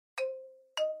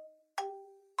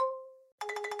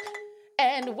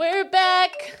And we're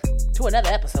back to another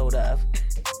episode of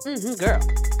Girl.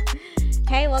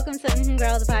 Hey, welcome to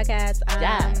Girl, the podcast.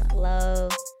 Yeah. Lo,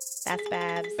 that's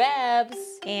Babs. Babs.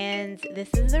 And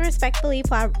this is the Respectfully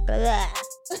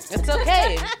It's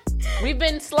okay. We've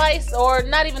been sliced, or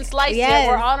not even sliced yet.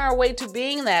 We're on our way to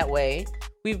being that way.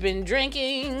 We've been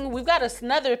drinking. We've got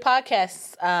another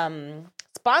podcast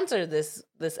sponsor this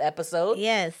episode.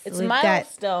 Yes. It's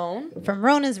Milestone. From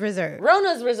Rona's Reserve.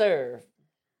 Rona's Reserve.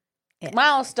 Yeah.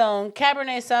 Milestone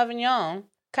Cabernet Sauvignon,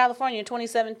 California,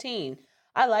 2017.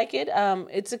 I like it.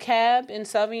 It's a Cab and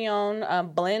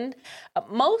Sauvignon blend.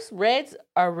 Most reds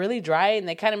are really dry and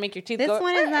they kind of make your teeth go.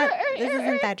 This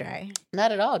isn't that dry.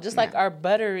 Not at all. Just like our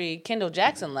buttery Kendall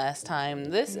Jackson last time.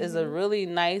 This is a really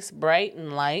nice, bright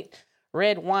and light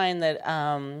red wine that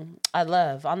I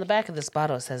love. On the back of this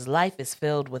bottle it says, "Life is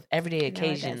filled with everyday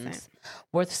occasions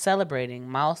worth celebrating.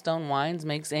 Milestone Wines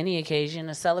makes any occasion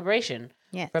a celebration."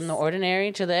 Yes. From the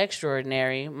ordinary to the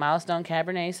extraordinary, Milestone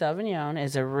Cabernet Sauvignon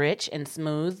is a rich and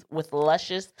smooth with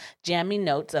luscious, jammy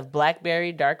notes of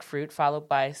blackberry dark fruit followed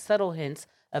by subtle hints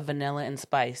of vanilla and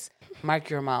spice. Mark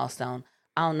your milestone.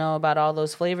 I don't know about all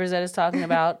those flavors that it's talking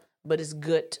about, but it's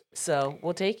good, so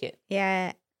we'll take it.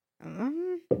 Yeah.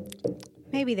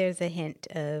 Maybe there's a hint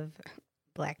of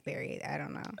blackberry. I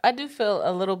don't know. I do feel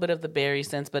a little bit of the berry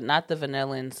sense, but not the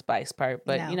vanilla and spice part.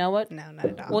 But you know what? No, not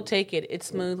at all. We'll take it. It's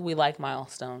smooth. We like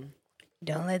Milestone.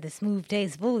 Don't let the smooth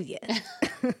taste fool you.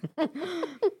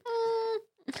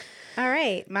 All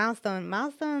right, Milestone.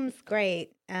 Milestone's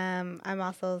great. I'm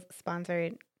also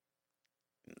sponsored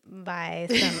by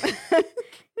some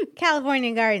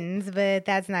California Gardens, but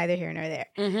that's neither here nor there.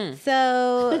 Mm-hmm.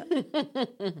 So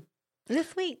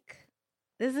this week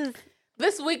has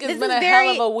been a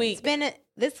hell of a week.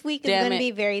 This week is going to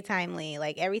be very timely.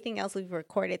 Like everything else we've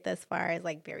recorded thus far is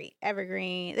like very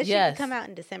evergreen. This should come out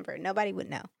in December. Nobody would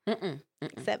know,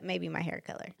 except maybe my hair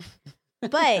color.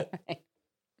 But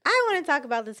I want to talk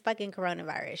about this fucking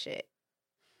coronavirus shit.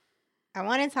 I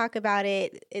want to talk about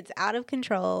it. It's out of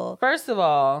control. First of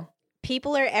all,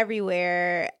 people are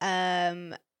everywhere.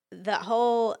 The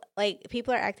whole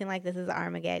people are acting like this is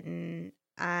Armageddon.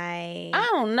 I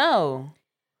don't know.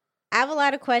 I have a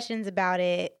lot of questions about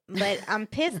it, but I'm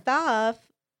pissed off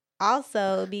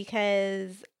also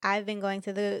because I've been going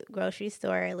to the grocery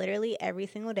store literally every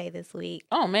single day this week.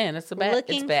 Oh man, it's bad.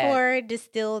 Looking for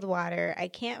distilled water. I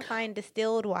can't find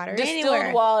distilled water anywhere.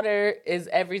 Distilled water is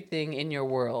everything in your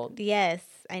world. Yes,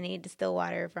 I need distilled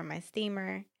water from my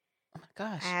steamer. Oh my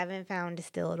gosh. I haven't found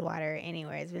distilled water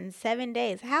anywhere. It's been 7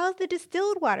 days. How is the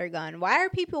distilled water gone? Why are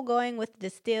people going with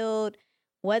distilled?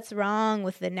 What's wrong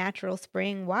with the natural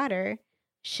spring water?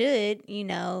 Should,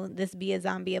 this be a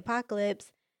zombie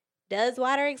apocalypse? Does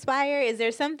water expire? Is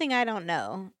there something I don't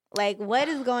know? Like, what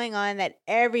is going on that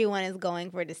everyone is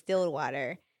going for distilled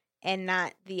water and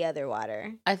not the other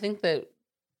water? I think that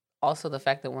also the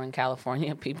fact that we're in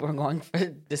California, people are going for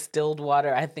distilled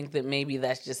water. I think that maybe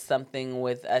that's just something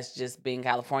with us just being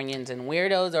Californians and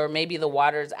weirdos, or maybe the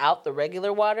water's out, the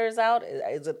regular water is out.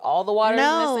 Is it all the water is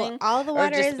missing? No, all the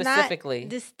water is specifically? Not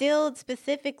distilled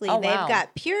specifically. Oh, They've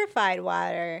got purified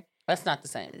water. That's not the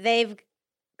same. They've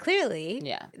clearly,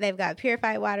 yeah. They've got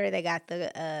purified water. They got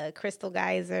the Crystal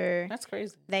Geyser. That's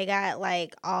crazy. They got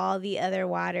all the other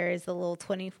waters, the little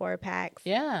 24 packs.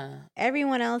 Yeah.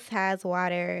 Everyone else has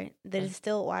water. The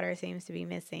distilled water seems to be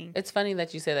missing. It's funny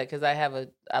that you say that because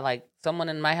I someone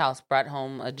in my house brought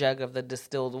home a jug of the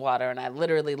distilled water, and I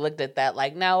literally looked at that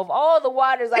now of all the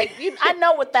waters, I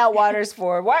know what that water's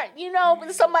for. Why,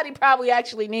 somebody probably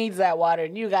actually needs that water,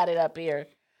 and you got it up here.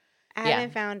 I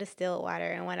haven't found distilled water,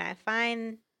 and when I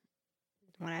find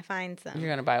some, you're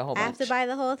gonna buy a whole bunch. I have to buy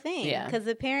the whole thing. Yeah. Because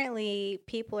apparently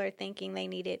people are thinking they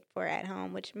need it for at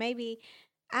home, which maybe,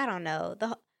 I don't know.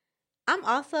 I'm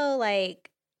also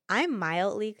I'm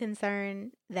mildly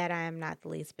concerned that I am not the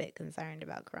least bit concerned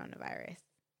about coronavirus.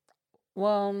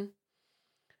 Well,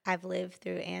 I've lived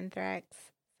through anthrax,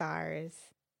 SARS,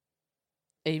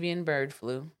 avian bird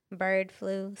flu,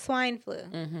 swine flu.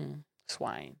 Mm-hmm.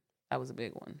 Swine. That was a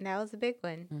big one. That was a big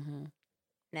one. Mm-hmm.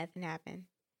 Nothing happened.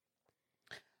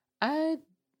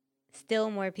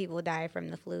 Still more people die from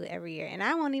the flu every year, and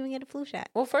I won't even get a flu shot.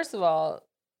 Well, first of all,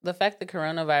 the fact that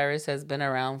coronavirus has been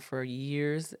around for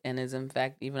years and is in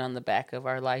fact even on the back of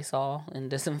our Lysol and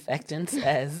disinfectants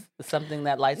as something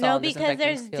that Lysol and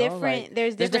disinfectants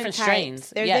there's different strains.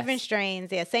 There's different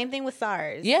strains. Yeah, same thing with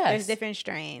SARS. Yes. There's different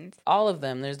strains. All of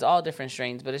them. There's all different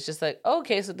strains, but it's just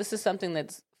okay, so this is something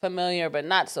that's familiar but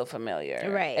not so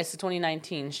familiar. Right. It's the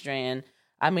 2019 strain.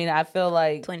 I mean, I feel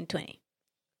like 2020.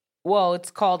 well,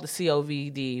 it's called the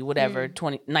COVID, whatever,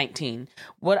 2019.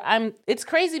 It's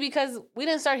crazy because we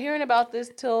didn't start hearing about this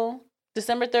till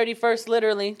December 31st,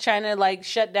 literally. China, like,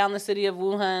 shut down the city of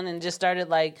Wuhan and just started,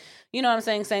 like, you know what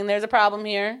I'm saying there's a problem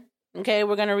here. Okay,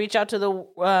 we're going to reach out to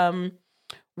the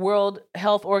World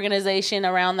Health Organization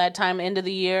around that time, end of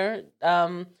the year.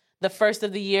 The first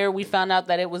of the year, we found out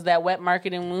that it was that wet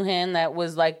market in Wuhan that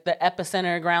was like the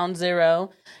epicenter, ground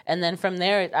zero. And then from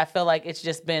there, I feel like it's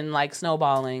just been like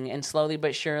snowballing and slowly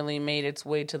but surely made its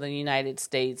way to the United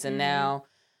States. And now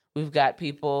we've got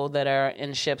people that are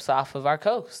in ships off of our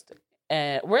coast.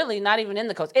 And really not even in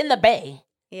the coast, in the bay.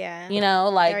 Yeah. You know,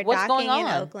 like, They're what's going docking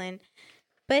on? in Oakland.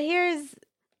 But here's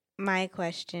my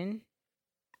question.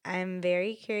 I'm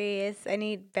very curious. I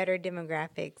need better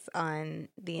demographics on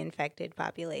the infected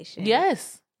population.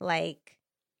 Yes. Like,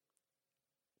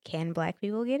 can Black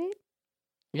people get it?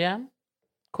 Yeah.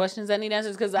 Questions that need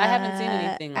answers because I haven't seen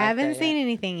anything like I haven't that seen yet.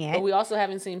 anything yet. But we also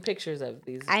haven't seen pictures of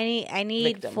these. I need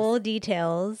victims. full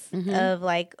details Mhm. of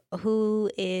like who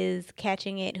is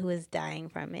catching it, who is dying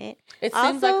from it. It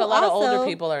seems like a lot of older also-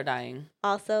 people are dying.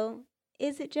 Also,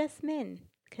 is it just men?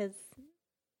 Because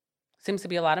Seems to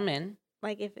be a lot of men.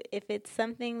 like if it's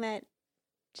something that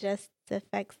just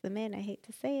affects the men, I hate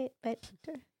to say it, but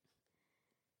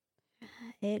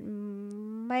it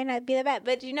might not be that bad.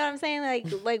 But you know what I'm saying?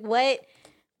 Like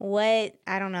what?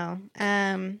 I don't know.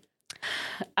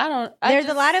 There's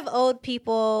a lot of old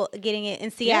people getting it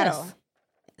in Seattle. Yes.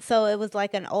 So it was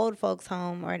like an old folks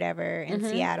home or whatever in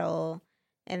Mhm. Seattle,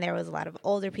 and there was a lot of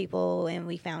older people, and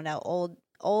we found out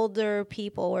older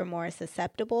people were more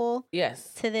susceptible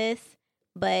Yes. to this.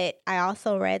 But I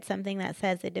also read something that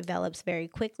says it develops very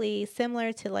quickly,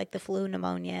 similar to like the flu,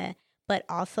 pneumonia, but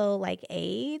also like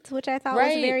AIDS, which I thought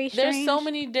was very strange. There's so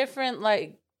many different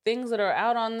like things that are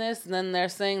out on this, and then they're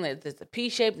saying that it's a P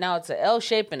shape, now it's a L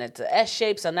shape, and it's a S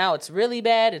shape, so now it's really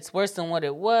bad. It's worse than what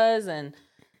it was, and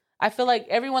I feel like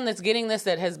everyone that's getting this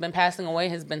that has been passing away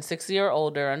has been 60 or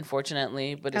older,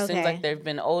 unfortunately. But it seems Okay. like they've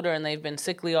been older and they've been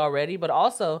sickly already. But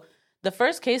also, the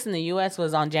first case in the U.S.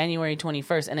 was on January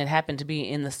 21st, and it happened to be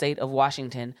in the state of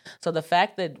Washington. So the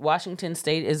fact that Washington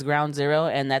State is ground zero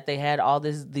and that they had all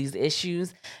these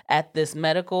issues at this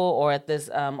medical or at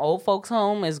this old folks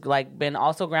home is like been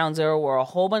also ground zero where a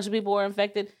whole bunch of people were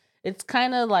infected. It's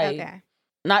kind of like... Okay.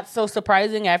 Not so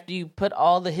surprising after you put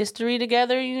all the history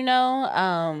together, you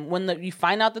know, when you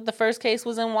find out that the first case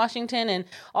was in Washington. And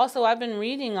also, I've been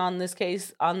reading on this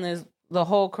case, the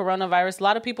whole coronavirus. A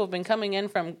lot of people have been coming in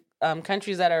from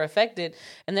countries that are affected,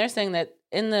 and they're saying that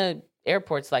in the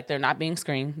airports, like, they're not being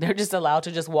screened. They're just allowed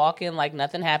to just walk in like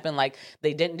nothing happened, like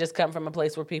they didn't just come from a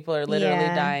place where people are literally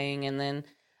dying. And then,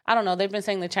 I don't know, they've been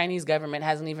saying the Chinese government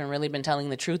hasn't even really been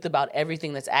telling the truth about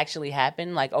everything that's actually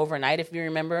happened. Like, overnight, if you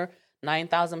remember,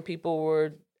 9,000 people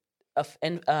were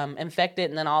infected,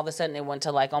 and then all of a sudden it went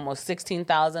to like almost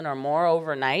 16,000 or more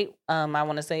overnight. I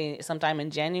want to say sometime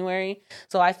in January.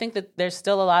 So I think that there's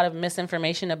still a lot of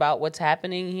misinformation about what's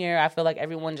happening here. I feel like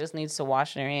everyone just needs to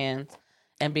wash their hands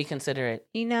and be considerate.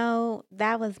 You know,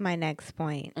 that was my next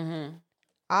point. Mm-hmm.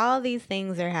 All these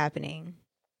things are happening.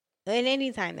 And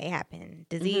anytime they happen,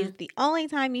 disease, the only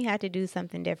time you had to do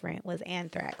something different was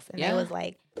anthrax. And it was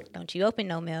like, don't you open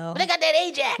no mail. But they got that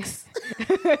Ajax.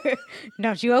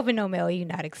 Don't you open no mail. You're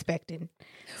not expecting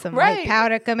some white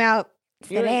powder come out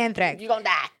instead of anthrax. You're going to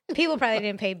die. People probably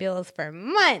didn't pay bills for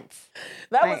months.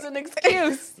 That was an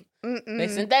excuse. They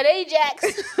sent that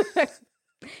Ajax.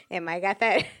 It might got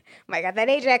that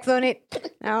Ajax on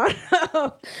it. I don't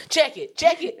know. Check it.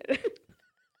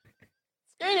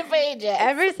 Screen it for Ajax.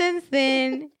 Ever since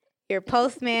then, your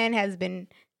postman has been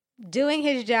doing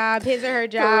his job, his or her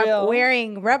job,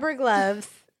 wearing rubber gloves,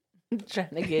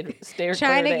 trying to get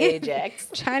Ajax.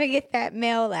 trying to get that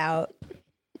mail out.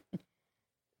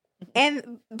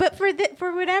 But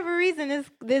for whatever reason,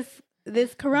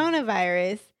 this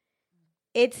coronavirus,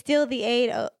 it's still the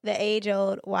age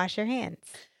old wash your hands.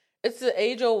 It's the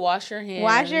age old wash your hands.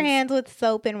 Wash your hands with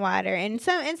soap and water, and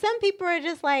some people are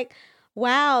just like,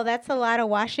 wow, that's a lot of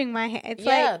washing my hands.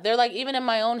 They're like, even in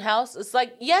my own house, it's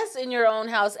like, yes, in your own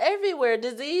house, everywhere.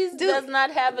 Disease does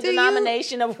not have a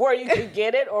denomination of where you can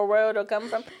get it or where it'll come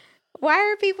from. Why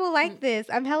are people like this?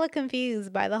 I'm hella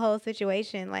confused by the whole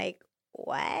situation. Like,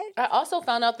 what? I also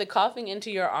found out that coughing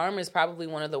into your arm is probably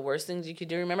one of the worst things you could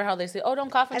do. Remember how they say, oh,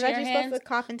 don't cough into your hands? I thought you're supposed to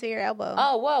cough into your elbow.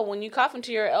 Oh, well, when you cough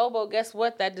into your elbow, guess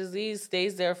what? That disease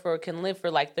stays there can live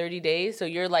for like 30 days. So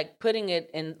you're like putting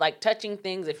it in, like touching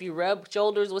things. If you rub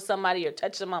shoulders with somebody or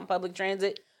touch them on public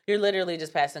transit, you're literally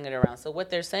just passing it around. So what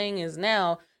they're saying is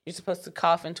now you're supposed to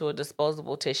cough into a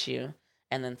disposable tissue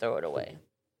and then throw it away.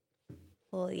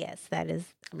 Well, yes, that is.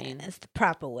 I mean, that's the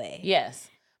proper way. yes.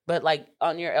 But like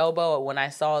on your elbow, when I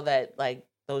saw that like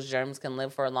those germs can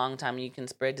live for a long time and you can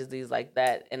spread disease like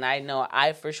that. And I know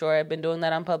I for sure have been doing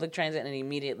that on public transit and it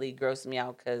immediately grossed me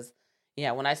out because,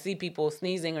 yeah, when I see people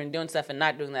sneezing or doing stuff and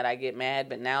not doing that, I get mad.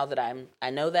 But now that I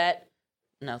know that,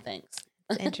 no thanks.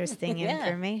 Interesting Yeah.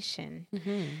 information.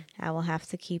 Mm-hmm. I will have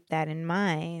to keep that in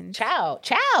mind. Ciao.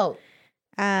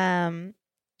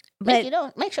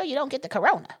 But make sure you don't get the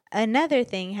corona. another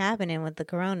thing happening with the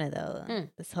corona though,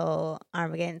 this whole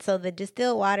Armageddon. So the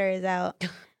distilled water is out.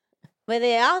 But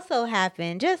it also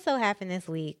just so happened this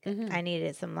week, Mm-hmm. I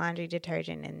needed some laundry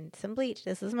detergent and some bleach.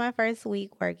 This is my first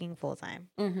week working full time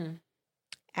Mm-hmm.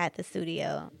 at the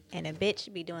studio, and a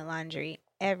bitch be doing laundry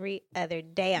every other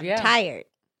day. I'm Yeah. tired.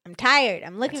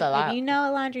 I'm looking. That's a lot. If you know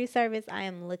a laundry service, I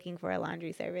am looking for a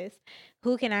laundry service.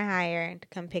 Who can I hire to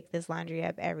come pick this laundry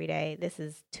up every day? This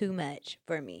is too much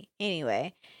for me.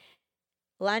 Anyway,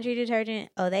 laundry detergent.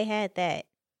 Oh, they had that.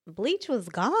 Bleach was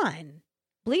gone.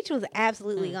 Bleach was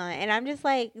absolutely gone. And I'm just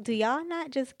like, do y'all not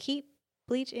just keep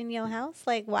bleach in your house?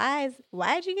 Like, why'd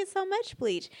you get so much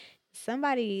bleach?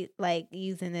 Somebody like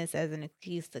using this as an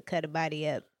excuse to cut a body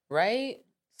up. Right?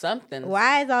 Something.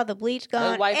 Why is all the bleach They're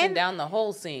gone? wiping down the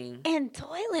whole scene. And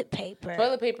toilet paper.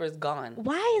 Toilet paper is gone.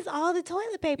 Why is all the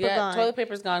toilet paper Yeah, gone? toilet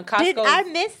paper's gone. Did Costco. I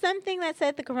miss something that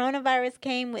said the coronavirus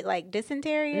came with like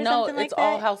dysentery or No, something like it's that?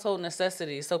 all household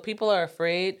necessities. So people are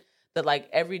afraid that like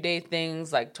everyday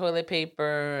things like toilet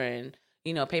paper and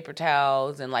paper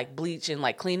towels and like bleach and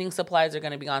like cleaning supplies are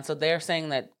going to be gone. So they're saying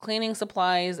that cleaning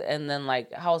supplies and then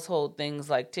like household things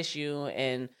like tissue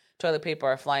and toilet paper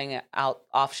are flying out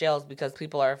off shelves because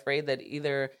people are afraid that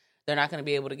either they're not going to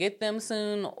be able to get them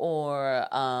soon or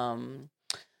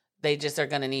they just are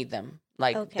going to need them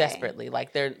like desperately.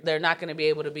 Like they're not going to be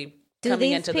able to be Do coming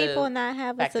these into people the not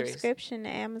have factories. a subscription to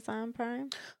Amazon Prime?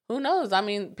 Who knows? I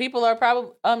mean, people are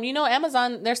probably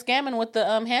Amazon, they're scamming with the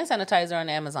hand sanitizer on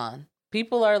Amazon.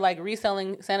 People are like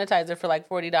reselling sanitizer for like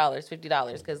 $40,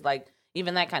 $50 because like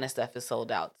even that kind of stuff is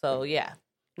sold out. So yeah,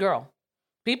 girl,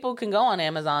 people can go on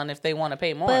Amazon if they want to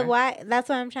pay more. But why? That's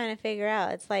what I'm trying to figure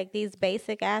out. It's like these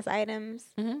basic ass items.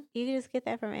 Mhm. You can just get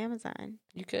that from Amazon.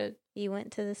 You could. You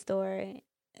went to the store,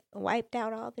 wiped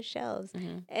out all the shelves,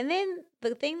 Mhm. and then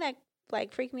the thing that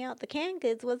like freaked me out, the canned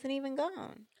goods wasn't even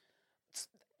gone.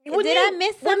 Did I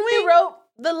miss something? When we wrote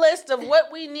the list of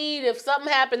what we need if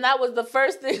something happened, that was the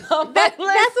first thing on my list. That's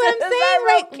what I'm saying. I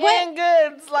wrote Like canned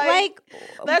goods. Like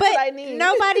that's but what I need.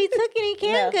 Nobody took any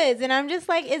canned No. goods, and I'm just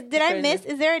like, did I Crazy. miss?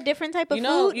 Is there a different type of You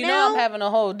food know, now? I'm having a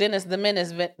whole Dennis the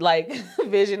Menace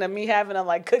vision of me having to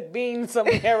like cook beans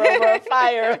somewhere over a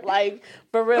fire, like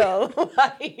for real.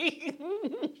 Like,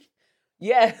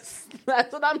 yes,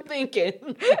 that's what I'm thinking.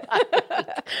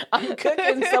 I'm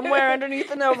cooking somewhere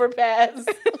underneath an overpass.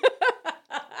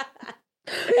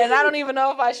 And I don't even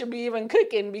know if I should be even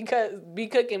cooking because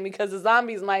the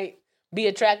zombies might be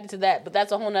attracted to that. But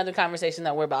that's a whole nother conversation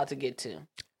that we're about to get to.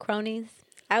 Cronies.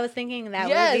 I was thinking that would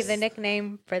Yes. be the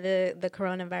nickname for the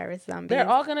coronavirus zombies. They're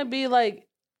all gonna be like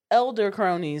elder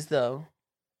cronies though,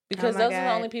 because Oh my those are the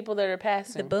God. only people that are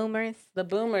passing. the boomers. The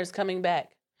boomers coming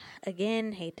back.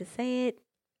 Again, hate to say it.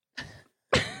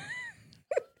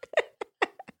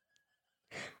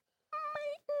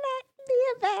 Might not be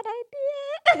a bad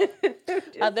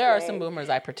idea. There are some boomers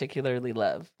I particularly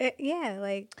love, Yeah,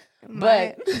 like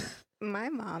but my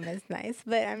mom is nice,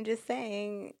 but I'm just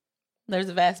saying there's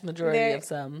a vast majority There- of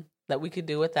some that we could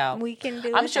do without. we can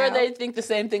do. I'm sure without. they think the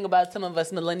same thing about some of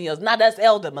us millennials. Not us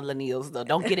elder millennials though.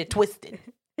 Don't get it twisted.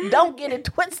 Don't get it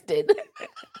twisted.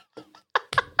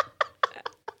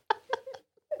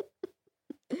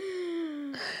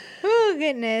 Oh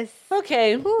goodness.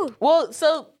 Okay. Whew. Well,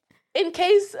 so in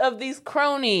case of these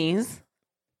cronies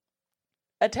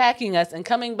attacking us and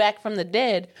coming back from the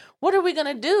dead, what are we going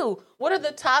to do? What are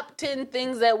the top 10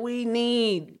 things that we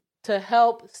need to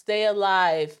help stay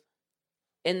alive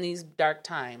in these dark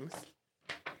times?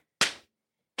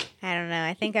 I don't know.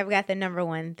 I think I've got the number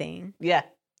one thing. Yeah.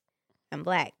 I'm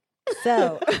black.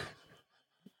 So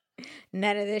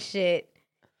none of this shit.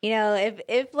 You know,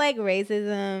 if like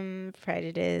racism,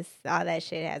 prejudice, all that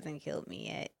shit hasn't killed me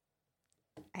yet,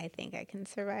 I think I can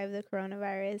survive the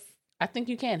coronavirus. I think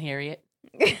you can, Harriet.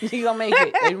 You're going to make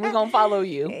it. And we're going to follow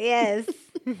you. Yes.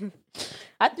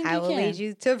 I think I you will can. lead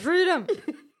you to freedom.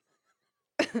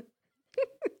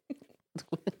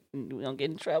 We don't get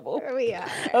in trouble. We are.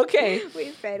 Okay.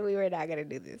 We said we were not going to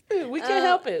do this. We can't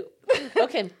help it.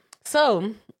 Okay.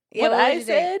 So, Yeah, what would I you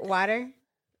say? said... Water?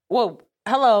 Well,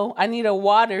 hello, I need a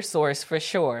water source for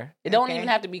sure. It don't Okay. even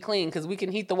have to be clean because we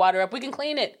can heat the water up. We can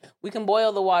clean it. We can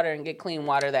boil the water and get clean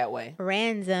water that way.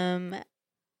 Ransom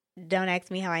don't ask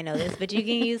me how I know this, but you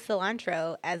can use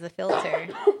cilantro as a filter.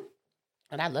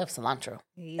 And I love cilantro.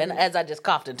 You- And as I just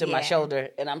coughed into my Yeah. shoulder,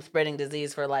 and I'm spreading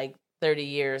disease for like 30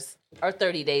 years, or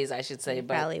 30 days, I should say. you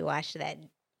But probably wash that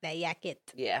yakit.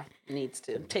 yeah, needs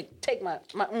to. Take my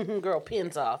girl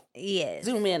pins off. Yes.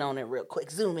 Zoom in on it real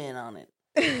quick. Zoom in on it.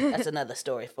 That's another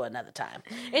story for another time.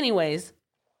 Anyways,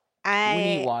 we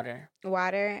need water.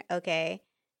 Water, okay.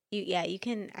 You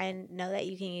can. I know that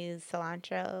you can use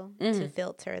cilantro to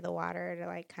filter the water to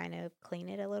like kind of clean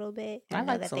it a little bit. I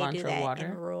know like that they do cilantro that water.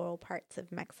 in rural parts of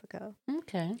Mexico.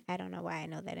 Okay. I don't know why I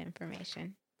know that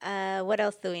information. What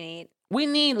else do we need? We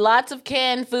need lots of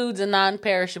canned foods and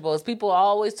non-perishables. People are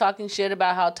always talking shit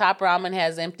about how Top Ramen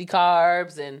has empty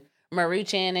carbs and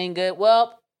Maruchan ain't good.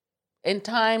 Well, in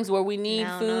times where we need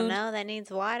food. No, that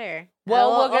needs water.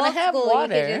 Well, we're going old to have school, you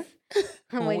could water.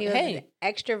 when you Hey. was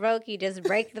extra broke, you just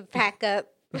break the pack up,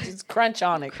 Just crunch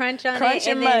on it. crunch on Crunch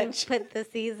it, and and then munch. put the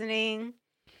seasoning.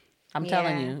 I'm Yeah.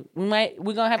 telling you.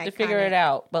 We're going to have to figure it Iconic.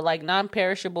 out. But like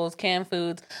non-perishables, canned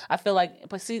foods, I feel like,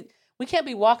 but see, we can't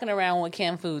be walking around with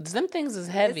canned foods. Them things is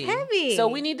heavy. heavy. So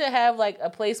we need to have like a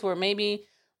place where maybe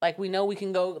like we know we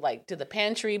can go like to the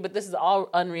pantry, but this is all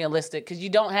unrealistic because you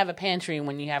don't have a pantry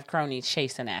when you have cronies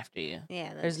chasing after you. Yeah,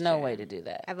 that's There's no true. way to do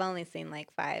that. I've only seen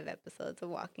like 5 episodes of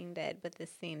Walking Dead, but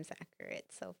this seems accurate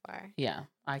so far. Yeah,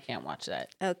 I can't watch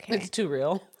that. Okay. It's too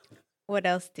real. What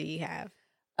else do you have?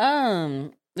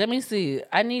 Let me see.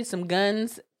 I need some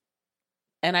guns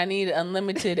and I need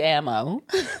unlimited ammo.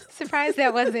 Surprised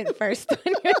that wasn't first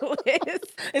on your list.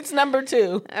 It's number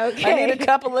 2. Okay. I need a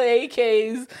couple of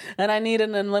AKs and I need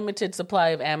an unlimited supply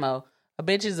of ammo. A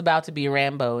bitch is about to be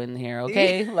Rambo in here,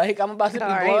 okay? Like I'm about to be All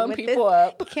right, blowing with people this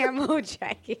up. camo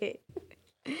jacket.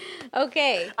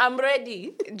 Okay. I'm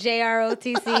ready.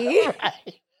 JROTC.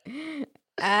 Right.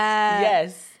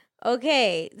 Yes.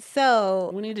 Okay,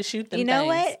 so We need to shoot them. you know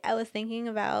things. what I was thinking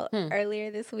about earlier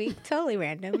this week? Totally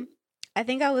random. I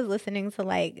think I was listening to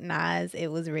like Nas. It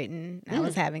Was Written. I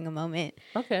was having a moment.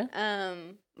 Okay.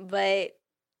 But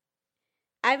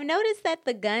I've noticed that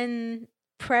the gun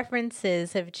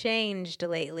preferences have changed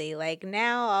lately. Like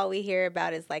now, all we hear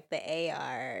about is like the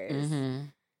ARs,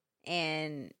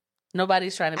 and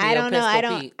Nobody's trying to be I don't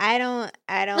know. Pete. I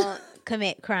don't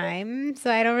commit crime,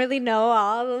 so I don't really know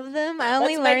all of them. I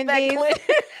only Let's make learned that these. clear.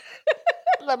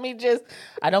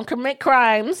 I don't commit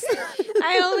crimes.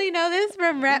 I only know this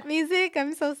from rap music.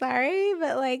 I'm so sorry,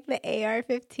 but like the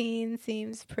AR-15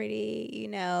 seems pretty,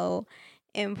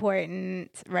 important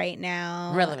right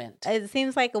now. Relevant. It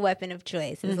seems like a weapon of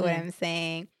choice is what I'm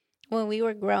saying. When we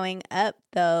were growing up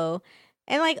though,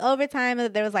 and like over time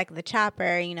there was like the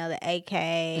chopper, the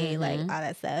AK, like all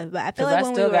that stuff. But I feel Because like I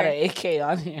when still we got were an AK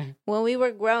on here. when we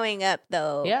were growing up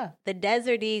though, Yeah. the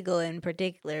Desert Eagle in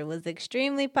particular was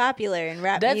extremely popular in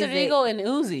rap Desert music. Eagle and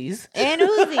Uzis. And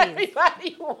Uzis.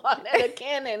 Everybody wanted a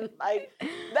cannon. Like,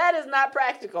 that is not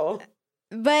practical.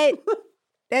 But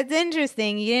that's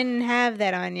interesting. You didn't have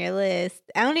that on your list.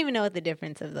 I don't even know what the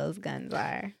difference of those guns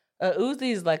are.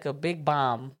 Uzi is like a big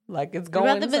bomb. Like it's What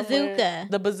going about the somewhere. bazooka?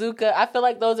 The bazooka. I feel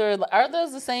like those are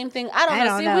those the same thing? I don't I know.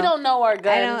 don't See, know. we don't know our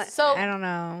guns. I don't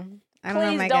know. I don't know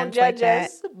please my don't guns like judge that.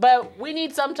 us. But we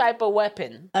need some type of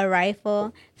weapon. A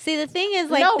rifle. See, the thing is,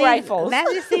 like, No rifles. that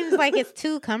just seems like it's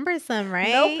too cumbersome, right?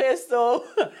 No pistol.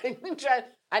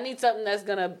 I need something that's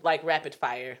gonna like rapid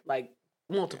fire, like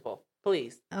multiple.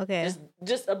 Please. Okay.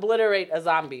 Just obliterate a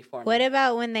zombie for me. What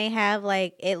about when they have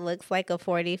like it looks like a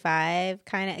 45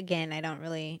 kind of? Again, I don't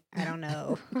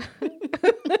know.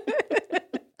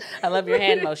 I love your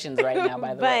hand motions right now,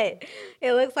 by the way. But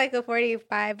it looks like a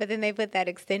 45, but then they put that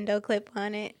extendo clip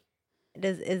on it.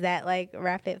 Is that like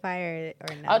rapid fire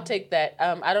or no? I'll take that.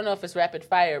 I don't know if it's rapid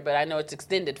fire, but I know it's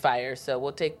extended fire, so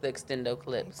we'll take the extendo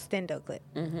clips. Extendo clip.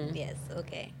 Yes.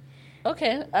 Okay.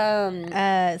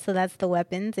 Okay. So that's the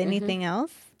weapons. Anything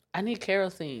else? I need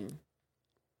kerosene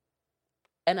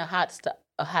and a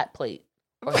hot plate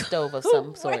or stove of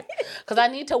some sort, because I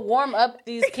need to warm up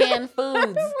these canned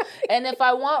foods. And if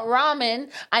I want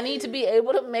ramen, I need to be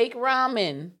able to make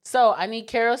ramen. So I need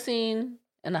kerosene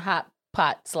and a hot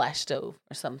pot / stove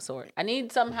or some sort. I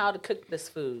need somehow to cook this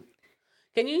food.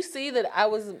 Can you see that I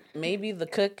was maybe the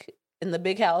cook in the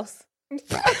big house?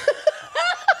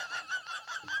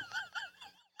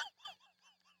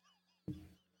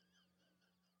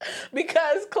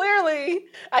 Because clearly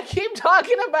I keep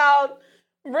talking about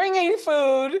bringing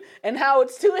food and how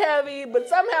it's too heavy, but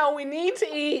somehow we need to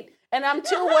eat, and I'm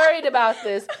too worried about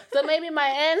this. So maybe my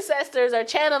ancestors are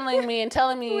channeling me and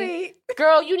telling me, Wait.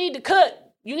 girl, you need to cook.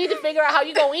 You need to figure out how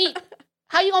you gonna eat.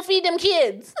 How you gonna feed them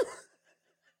kids?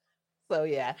 So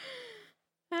yeah.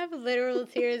 I have literal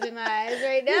tears in my eyes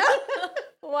right now.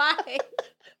 Why?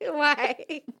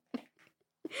 Why?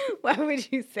 Why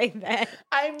would you say that?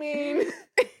 I mean,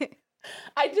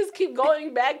 I just keep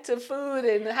going back to food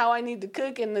and how I need to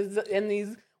cook in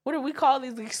these, what do we call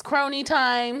these crony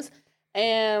times?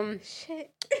 And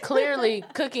Shit. clearly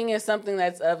cooking is something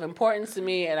that's of importance to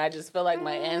me. And I just feel like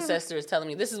my ancestor is telling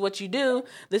me, this is what you do.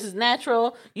 This is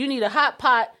natural. You need a hot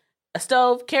pot, a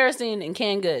stove, kerosene, and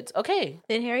canned goods. Okay.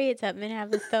 Did Harriet Tubman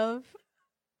have a stove?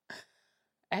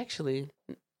 Actually,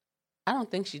 I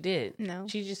don't think she did. No.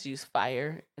 She just used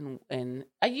fire and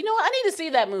you know what? I need to see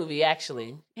that movie,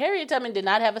 actually. Harriet Tubman did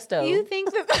not have a stove. You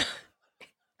think that...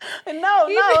 No.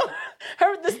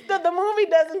 The movie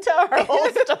doesn't tell her whole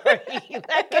story.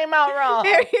 That came out wrong.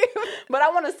 But I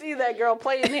want to see that girl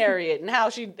playing Harriet and how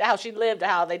she lived,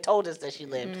 how they told us that she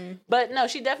lived. But no,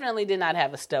 she definitely did not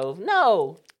have a stove.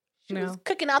 No. She was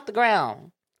cooking out the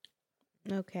ground.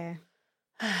 Okay.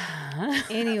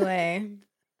 Anyway.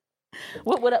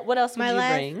 What else would you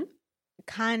bring?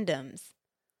 Condoms.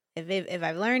 If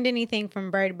I've learned anything from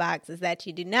Bird Box is that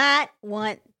you do not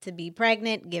want to be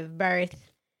pregnant, give birth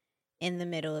in the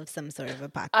middle of some sort of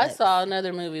apocalypse. I saw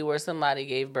another movie where somebody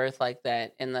gave birth like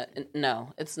that.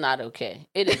 No, it's not okay.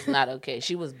 It is not okay.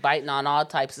 She was biting on all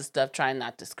types of stuff, trying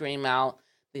not to scream out.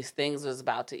 These things was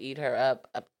about to eat her up.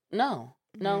 No.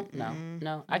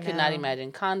 I could not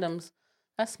imagine. Condoms,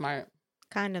 that's smart.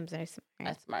 Condoms are smart.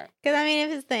 That's smart. Because, I mean,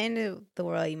 if it's the end of the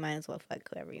world, you might as well fuck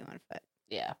whoever you want to fuck.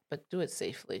 Yeah, but do it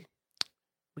safely.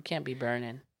 We can't be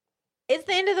burning. It's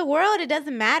the end of the world. It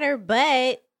doesn't matter.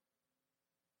 But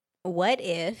what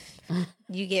if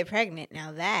you get pregnant?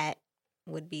 Now that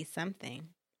would be something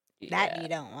that you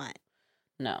don't want.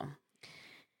 No,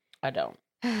 I don't.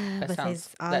 But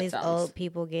all these old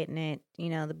people getting it. You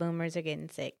know, the boomers are getting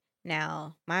sick.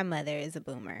 Now, my mother is a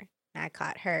boomer. I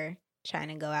caught her trying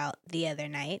to go out the other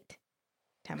night.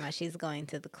 Talking about she's going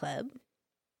to the club.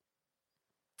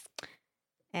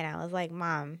 And I was like,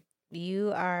 Mom,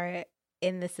 you are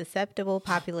in the susceptible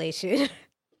population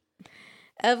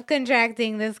of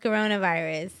contracting this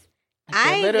coronavirus.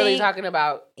 I'm literally talking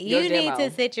about you need to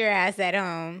sit your ass at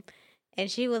home. And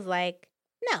she was like,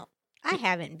 no, I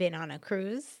haven't been on a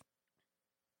cruise.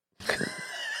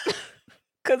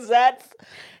 Because that's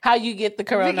how you get the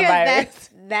coronavirus.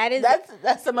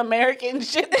 That's some American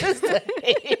shit to say.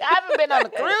 I haven't been on a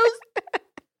cruise.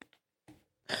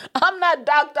 I'm not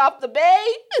docked off the bay.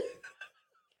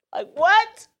 Like,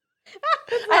 what?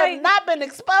 I have not been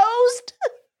exposed.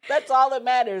 That's all that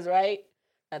matters, right?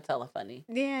 That's hella funny.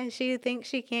 Yeah, she thinks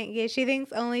she can't get... She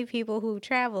thinks only people who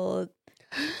traveled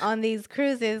on these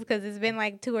cruises, because it's been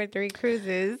like 2 or 3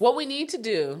 cruises. What we need to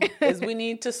do is we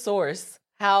need to source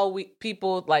how we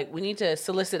need to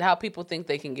solicit how people think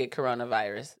they can get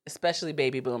coronavirus, especially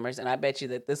baby boomers. And I bet you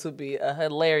that this would be a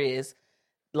hilarious,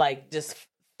 just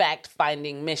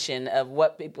fact-finding mission of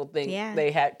what people think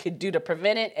they could do to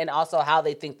prevent it, and also how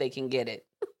they think they can get it.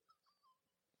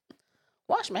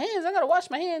 Wash my hands. I gotta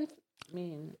wash my hands.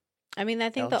 I mean, I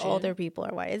think the older people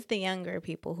are white. It's the younger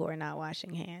people who are not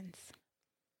washing hands.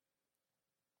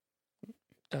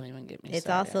 Don't even get me It's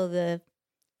started. also the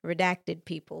redacted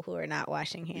people who are not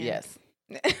washing hands. Yes.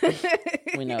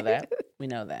 We know that. We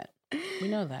know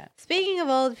that. Speaking of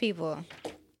old people,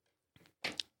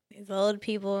 these old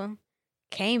people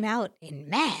came out in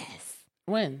mass.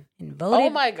 When? And voted. Oh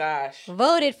my gosh.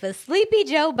 Voted for Sleepy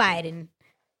Joe Biden.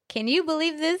 Can you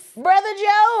believe this? Brother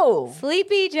Joe.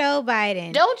 Sleepy Joe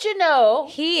Biden. Don't you know?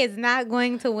 He is not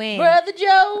going to win. Brother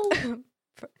Joe.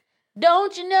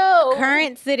 Don't you know?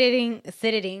 Current sitting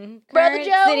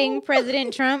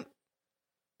President Trump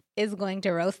is going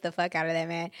to roast the fuck out of that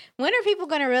man. When are people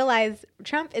going to realize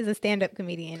Trump is a stand-up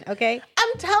comedian, okay?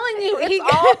 I'm telling you,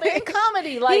 it's all been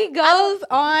comedy. He goes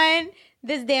on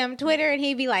this damn Twitter and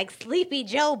he'd be like, Sleepy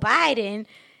Joe Biden.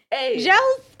 Hey.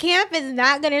 Joe's camp is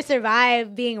not going to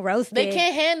survive being roasted. They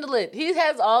can't handle it. He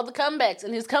has all the comebacks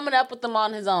and he's coming up with them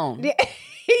on his own.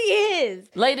 He is.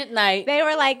 Late at night. They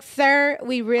were like, sir,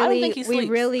 we really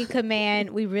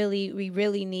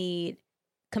need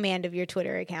command of your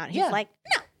Twitter account. He's like,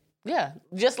 no. Yeah,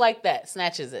 just like that.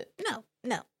 Snatches it.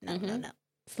 No.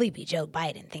 Sleepy Joe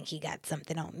Biden think he got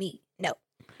something on me. No.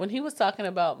 When he was talking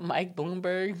about Mike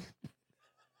Bloomberg.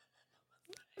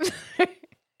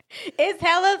 It's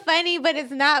hella funny, but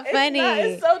it's not funny.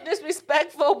 It's so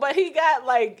disrespectful, but he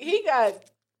got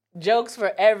jokes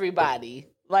for everybody.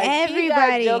 Everybody. He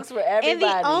got jokes for everybody. And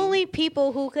the only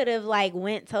people who could have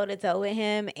went toe to toe with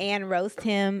him and roast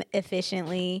him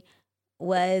efficiently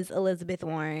was Elizabeth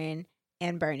Warren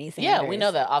and Bernie Sanders. Yeah, we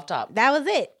know that off top. That was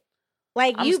it.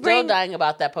 I'm still dying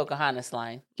about that Pocahontas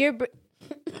line.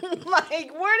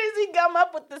 Like, where does he come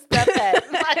up with this stuff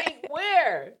at? Like,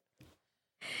 where?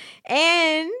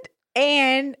 And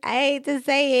I hate to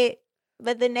say it,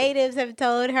 but the natives have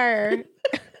told her,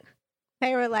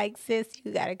 they were like, sis,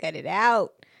 you gotta cut it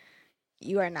out.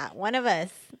 You are not one of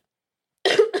us.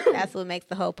 That's what makes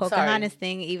the whole Pocahontas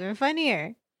thing even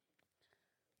funnier.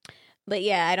 But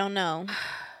yeah, I don't know.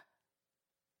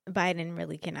 Biden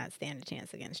really cannot stand a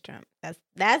chance against Trump.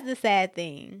 That's the sad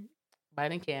thing.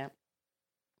 Biden can't.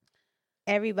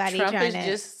 Everybody Trump trying is to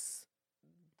just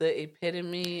the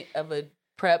epitome of a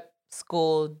prep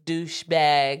school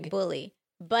douchebag bully.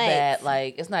 But that,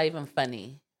 like, it's not even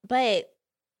funny. But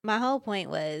my whole point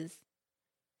was,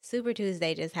 Super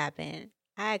Tuesday just happened.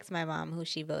 I asked my mom who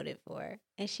she voted for,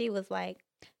 and she was like,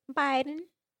 Biden.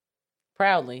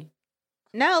 Proudly.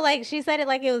 No, like, she said it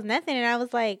like it was nothing, and I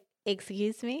was like,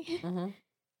 excuse me? Mm-hmm.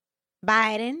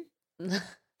 Biden?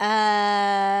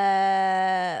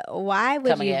 Why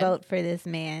would Come you again? vote for this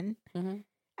man? Mm-hmm.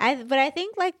 But I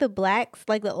think, like, the blacks,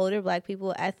 like the older black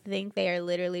people, I think they are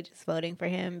literally just voting for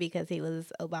him because he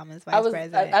was Obama's vice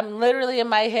president. I'm literally in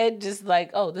my head just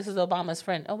like, oh, this is Obama's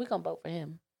friend. Oh, we're going to vote for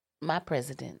him. My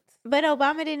president. But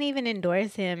Obama didn't even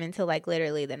endorse him until, like,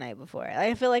 literally the night before. Like,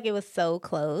 I feel like it was so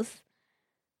close.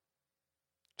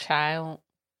 Child.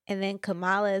 And then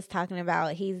Kamala is talking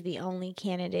about he's the only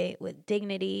candidate with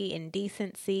dignity and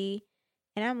decency.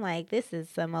 And I'm like, this is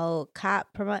some old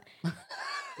cop promote.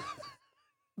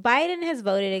 Biden has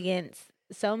voted against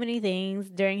so many things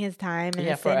during his time in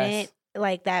the Senate,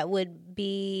 like, that would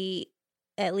be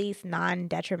at least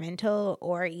non-detrimental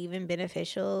or even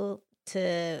beneficial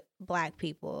to black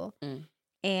people.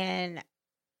 And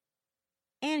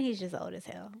he's just old as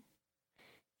hell.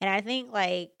 And I think,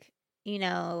 like, you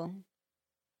know,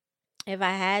 if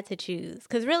I had to choose,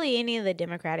 because really any of the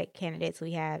Democratic candidates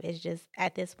we have is just,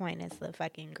 at this point, it's the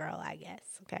fucking girl, I guess.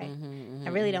 Okay. I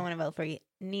really don't want to vote for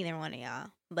neither one of y'all.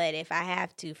 But if I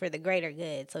have to, for the greater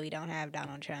good, so we don't have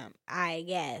Donald Trump, I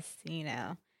guess, you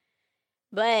know.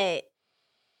 But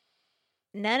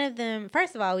none of them,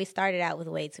 first of all, we started out with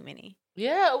way too many.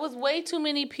 Yeah, it was way too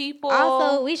many people.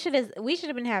 Also, we should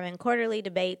have been having quarterly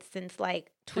debates since,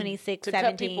 like, 26, to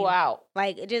 17. cut people out.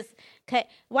 Like, just cut.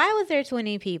 Why was there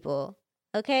 20 people?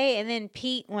 Okay, and then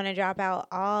Pete want to drop out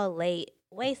all late,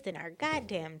 wasting our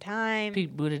goddamn time.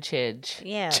 Pete Buttigieg.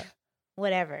 Yeah,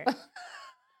 whatever.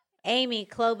 Amy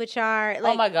Klobuchar.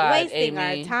 Like, oh my God, wasting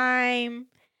Amy. our time.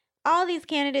 All these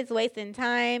candidates wasting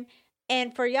time.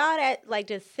 And for y'all to, like,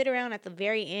 just sit around at the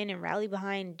very end and rally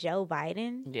behind Joe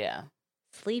Biden. Yeah.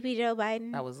 Sleepy Joe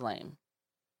Biden. That was lame.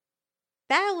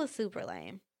 That was super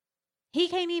lame. He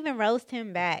can't even roast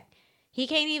him back. He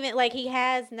can't even, like, he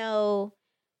has no...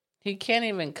 He can't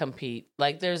even compete.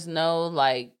 Like, there's no,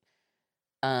 like,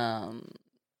 I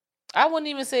wouldn't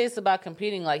even say it's about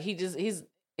competing. Like,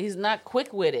 he's not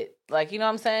quick with it. Like, you know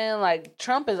what I'm saying? Like,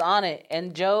 Trump is on it,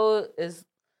 and Joe is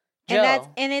Joe.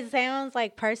 And it sounds,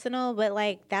 like, personal, but,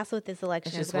 like, that's what this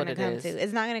election is going to come to.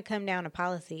 It's not going to come down to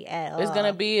policy at all. It's going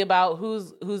to be about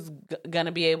who's going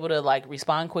to be able to, like,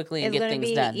 respond quickly and get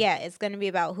things done. Yeah, it's going to be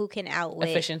about who can outwit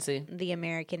efficiency, the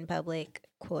American public,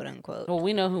 quote unquote. Well,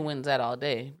 we know who wins that all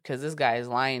day because this guy is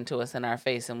lying to us in our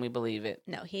face and we believe it.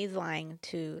 No, he's lying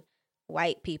to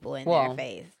white people in their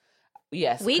face.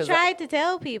 Yes. We tried to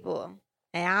tell people.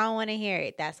 And I don't want to hear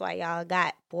it. That's why y'all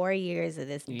got 4 years of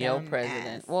this dumb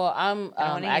president. ass. Well,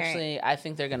 I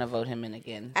think they're gonna vote him in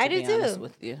again. I do too. Honest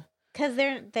with you, because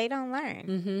they don't learn.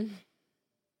 Mm-hmm.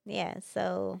 Yeah,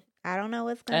 so I don't know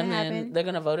what's gonna happen. And then they're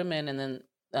gonna vote him in, and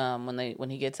then when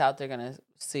he gets out, they're gonna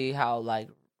see how, like,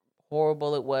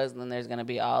 horrible it was, and then there's gonna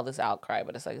be all this outcry.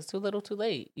 But it's like, it's too little, too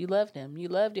late. You loved him. You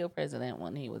loved your president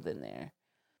when he was in there.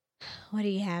 What do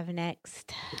you have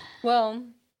next? Well,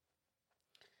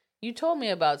 you told me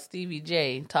about Stevie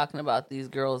J talking about these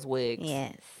girls' wigs.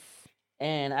 Yes.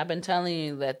 And I've been telling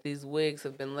you that these wigs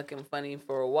have been looking funny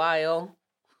for a while.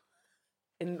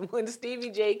 And when Stevie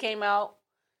J came out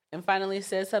and finally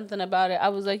said something about it, I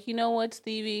was like, you know what,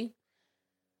 Stevie?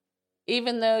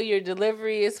 Even though your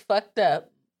delivery is fucked up,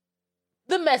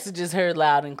 the message is heard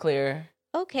loud and clear.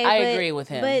 Okay, I agree with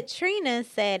him. But Trina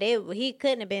said he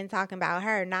couldn't have been talking about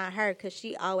her, not her, because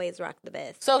she always rocked the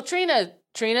best. So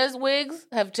Trina's wigs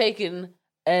have taken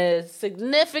a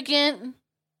significant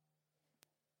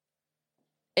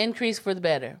increase for the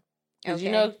better. Because,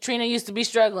 you know, Trina used to be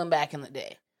struggling back in the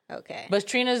day. Okay. But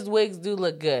Trina's wigs do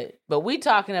look good. But we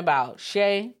talking about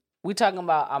Shay, we talking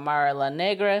about Amara La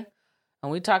Negra,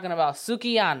 and we talking about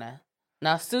Sukihana.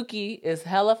 Now, Suki is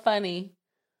hella funny.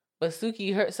 But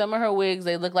Suki, some of her wigs,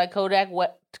 they look like Kodak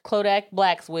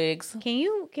Black's wigs.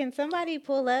 Can somebody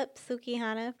pull up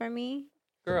Sukihana for me?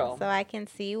 Girl. So I can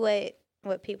see what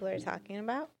what people are talking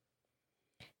about.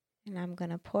 And I'm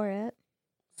going to pour up.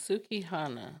 Suki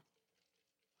Hana.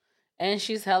 And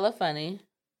she's hella funny.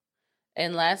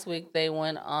 And last week they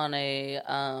went on a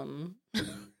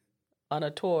on a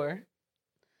tour,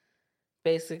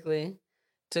 basically,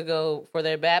 to go for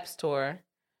their BAPS tour.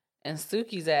 And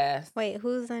Suki's ass. Wait,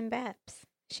 who's in BAPS?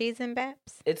 She's in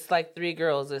BAPS? It's like 3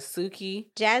 girls. It's Suki.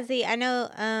 Jazzy, I know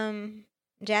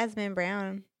Jasmine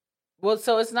Brown. Well,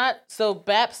 so it's not, so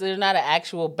BAPS, they're not an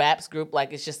actual BAPS group.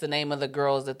 Like, it's just the name of the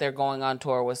girls that they're going on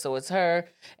tour with. So it's her,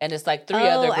 and it's like 3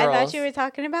 other girls. I thought you were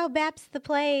talking about BAPS the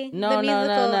play. No, the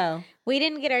musical. No. We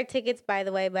didn't get our tickets, by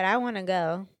the way, but I want to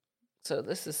go. So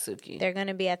this is Suki. They're going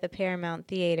to be at the Paramount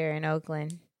Theater in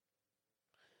Oakland.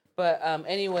 But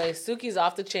anyway, Suki's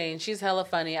off the chain. She's hella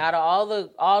funny. Out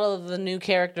of all of the new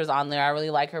characters on there, I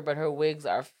really like her, but her wigs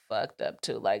are fucked up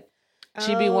too. Like,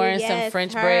 she be wearing some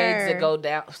French braids that go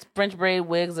down, French braid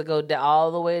wigs that go down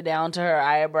all the way down to her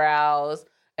eyebrows.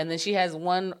 And then she has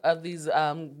one of these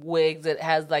wigs that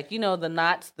has, like, you know, the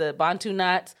knots, the Bantu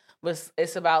knots. But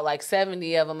it's about like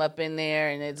 70 of them up in there,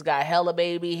 and it's got hella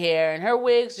baby hair. And her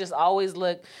wigs just always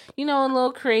look, you know, a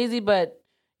little crazy. But,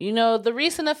 you know, the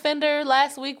recent offender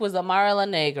last week was Amara La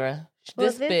Negra.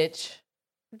 This bitch.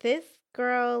 This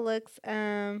girl looks,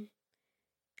 I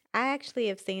actually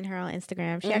have seen her on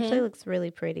Instagram. She actually looks really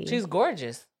pretty. She's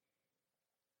gorgeous.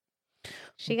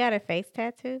 She got a face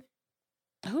tattoo?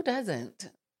 Who doesn't?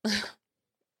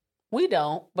 We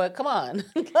don't, but come on.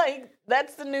 Like,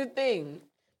 that's the new thing.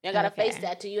 You got a face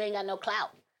tattoo, you ain't got no clout.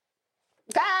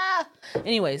 Ah!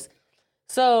 Anyways,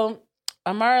 so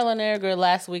Amara La Negra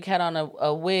last week had on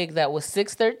a wig that was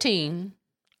 613.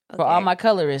 For all my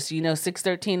colorists, you know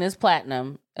 613 is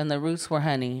platinum, and the roots were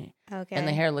honey. Okay. And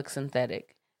the hair looked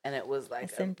synthetic. And it was like a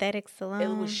synthetic salon. It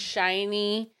was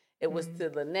shiny. It was to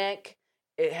the neck.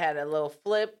 It had a little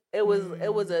flip. It was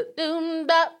a doom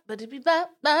dop, ba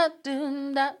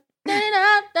doom dop.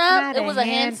 It was a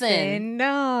Hanson.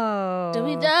 No.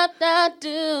 Do dop dop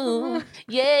do.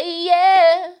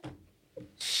 Yeah.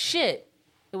 Shit.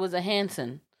 It was a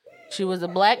Hanson. She was a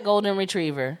black golden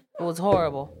retriever. It was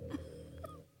horrible.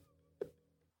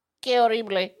 Que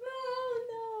horrible.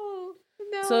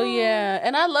 No. So yeah,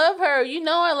 and I love her. You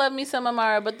know I love me some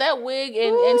Amara, but that wig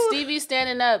and Stevie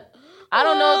standing up, I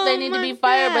don't know if they need to be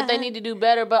fired, but they need to do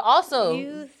better. But also,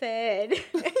 you said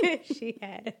she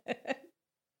had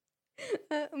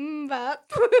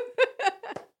bop.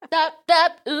 Dop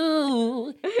dop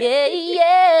ooh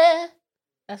yeah.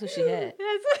 That's what she had.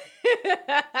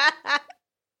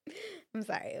 I'm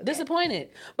sorry. Okay. Disappointed.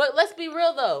 But let's be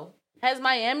real though. Has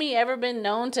Miami ever been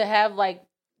known to have like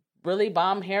really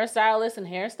bomb hairstylists and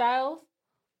hairstyles?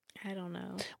 I don't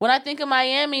know. When I think of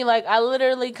Miami, like I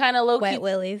literally kind of low-key... Wet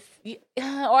Willies.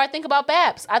 Or I think about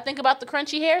BAPS. I think about the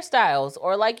crunchy hairstyles.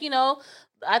 Or like, you know,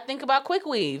 I think about quick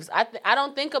weaves. I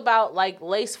don't think about like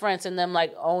lace fronts and them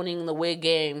like owning the wig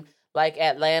game like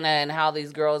Atlanta and how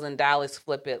these girls in Dallas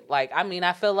flip it. Like, I mean,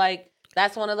 I feel like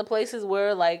that's one of the places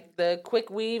where like the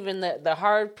quick weave and the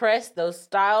hard press, those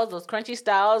styles, those crunchy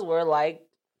styles were like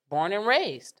born and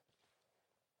raised.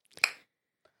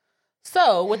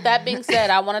 So, with that being said,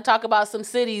 I want to talk about some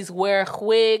cities where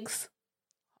wigs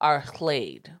are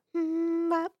played.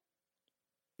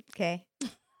 Okay.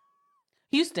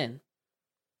 Houston.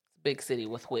 Big city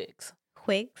with wigs.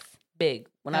 Wigs? Big.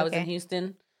 When I was in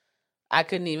Houston, I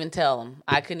couldn't even tell them.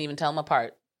 I couldn't even tell them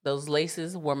apart. Those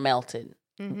laces were melted.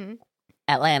 Mm-hmm.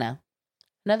 Atlanta.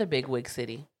 Another big wig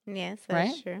city. Yes,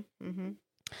 that's true. Mm-hmm.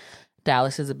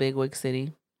 Dallas is a big wig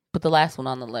city. But the last one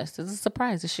on the list is a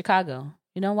surprise. It's Chicago.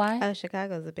 You know why? Oh,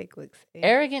 Chicago's a big wig city.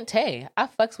 Arrogant Tay. I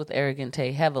fucks with Arrogant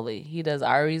Tay heavily. He does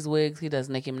Ari's wigs. He does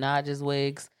Nicki Minaj's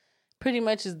wigs. Pretty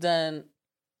much has done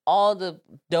all the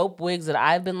dope wigs that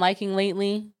I've been liking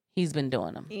lately. He's been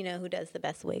doing them. You know who does the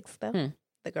best wigs, though?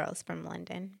 The girls from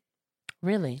London.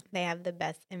 Really? They have the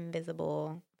best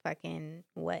invisible fucking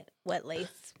wet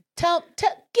lace. Give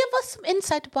us some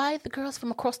insight why the girls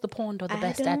from across the pond are the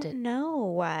best at it. I don't know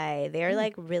why. They're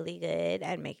like really good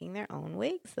at making their own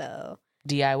wigs, though.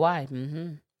 DIY.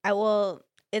 Mm-hmm.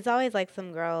 It's always like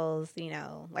some girls, you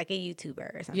know, like a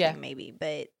YouTuber or something maybe,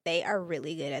 but they are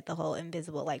really good at the whole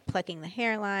invisible, like plucking the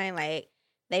hairline. Like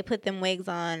they put them wigs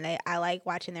on. I like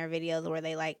watching their videos where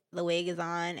they like the wig is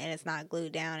on and it's not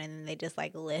glued down and then they just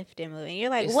like lift and move. And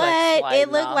you're like, it's what? Like it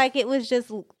looked like it was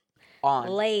just on.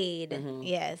 Laid. Mm-hmm.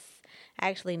 Yes. I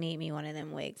actually need me one of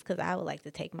them wigs because I would like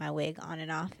to take my wig on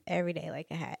and off every day like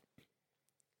a hat.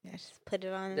 Just put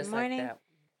it on in the morning. Like that.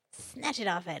 Snatch it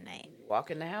off at night.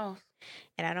 Walk in the house.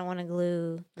 And I don't want to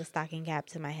glue the stocking cap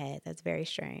to my head. That's very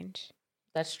strange.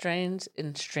 That's strange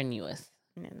and strenuous.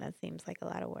 And that seems like a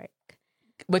lot of work.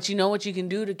 But you know what you can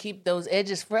do to keep those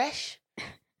edges fresh?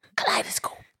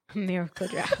 Kaleidoscope. Miracle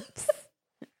Drops.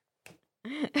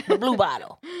 The blue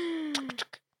bottle.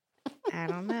 I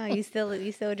don't know. You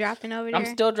still dropping over there? I'm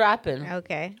still dropping.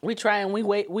 Okay. We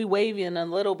waving a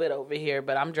little bit over here,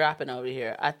 but I'm dropping over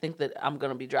here. I think that I'm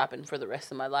gonna be dropping for the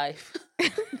rest of my life.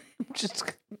 just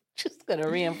gonna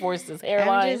reinforce this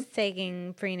hairline. I'm just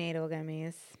taking prenatal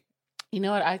gummies. You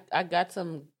know what? I got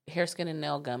some hair, skin, and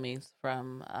nail gummies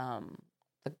from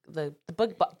the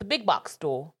big box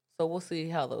store. So we'll see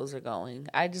how those are going.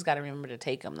 I just got to remember to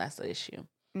take them. That's the issue.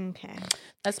 Okay.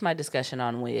 That's my discussion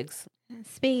on wigs.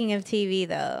 Speaking of TV,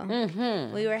 though,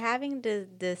 we were having the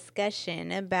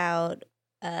discussion about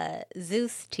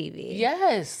Zeus TV.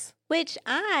 Yes. Which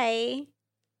I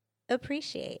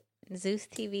appreciate. Zeus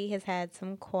TV has had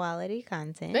some quality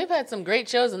content. They've had some great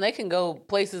shows, and they can go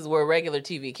places where regular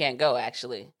TV can't go,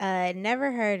 actually.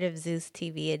 Never heard of Zeus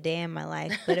TV a day in my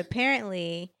life, but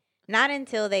apparently not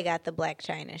until they got the Black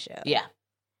China show. Yeah.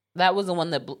 That was the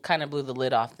one that kind of blew the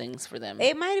lid off things for them.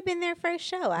 It might have been their first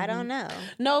show. I don't know.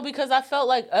 No, because I felt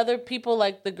like other people,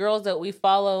 like the girls that we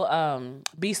follow,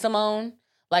 B. Simone,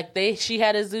 like she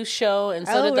had a Zeus show, and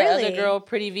so did the other girl,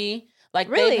 Pretty V. Like,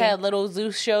 they've had little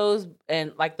Zeus shows,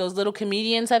 and, like, those little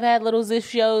comedians have had little Zeus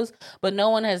shows, but no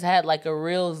one has had, like, a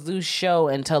real Zeus show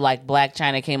until, like, Black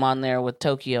China came on there with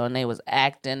Tokyo, and they was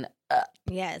acting up.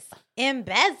 Yes.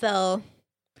 Embezzle.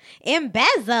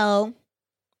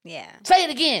 Yeah. Say it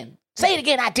again.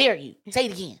 I dare you. Say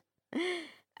it again.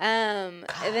 And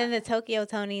then the Tokyo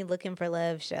Tony Looking for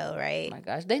Love show, right? Oh, my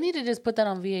gosh. They need to just put that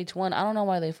on VH1. I don't know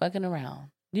why they fucking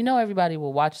around. You know everybody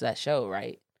will watch that show,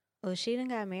 right? Well, she done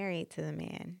got married to the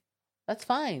man. That's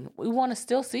fine. We want to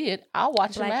still see it. I'll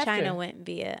watch it after. Black China went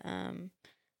via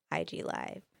IG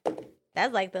Live.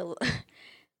 That's like that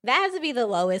has to be the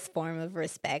lowest form of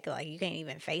respect. Like, you can't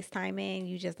even FaceTime in.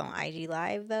 You just on IG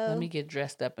Live, though. Let me get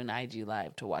dressed up in IG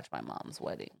Live to watch my mom's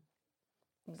wedding.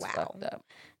 It's fucked up.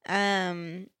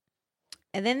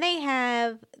 And then they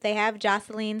have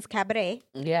Jocelyn's Cabaret.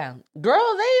 Yeah.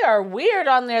 Girl, they are weird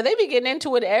on there. They be getting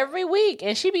into it every week,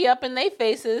 and she be up in their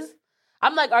faces.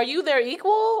 I'm like, are you their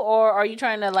equal, or are you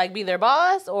trying to, like, be their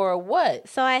boss, or what?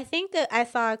 So I think that I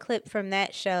saw a clip from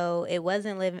that show. It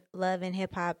wasn't Love and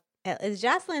Hip Hop. Is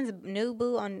Jocelyn's new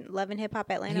boo on Love and Hip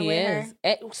Hop Atlanta with her?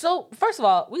 And so, first of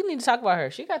all, we need to talk about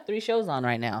her. She got 3 shows on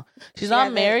right now. She's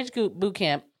on Marriage Boot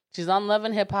Camp. She's on Love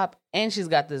and Hip Hop, and she's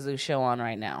got the Zeus show on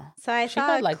right now. So I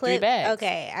saw a like clip. 3 bags.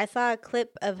 Okay, I saw a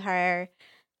clip of her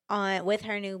with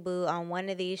her new boo on one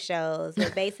of these shows.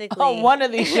 But basically, on one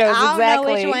of these shows, I don't exactly.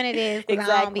 know which one it is because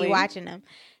I don't be Exactly. watching them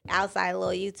outside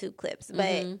little YouTube clips.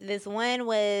 But this one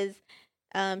was,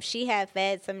 she had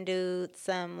fed some dude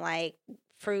some like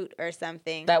fruit or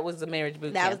something. That was the Marriage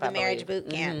Boot Camp. That was the Marriage Boot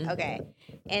Camp. Okay,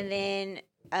 and then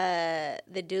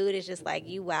the dude is just like,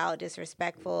 you wild,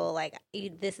 disrespectful, like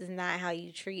this is not how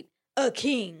you treat a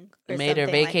king. Or made her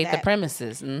vacate like the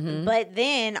premises. But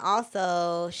then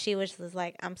also she was just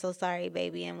like, I'm so sorry,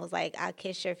 baby, and was like, I'll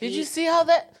kiss your feet. Did you see how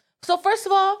that? So first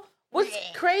of all, what's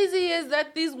crazy is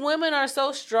that these women are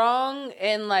so strong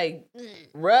and like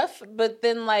rough, but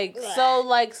then like so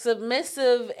like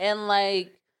submissive and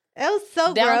like it was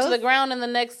so down gross. to the ground in the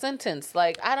next sentence.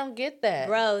 Like, I don't get that.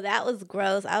 Bro, that was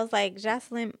gross. I was like,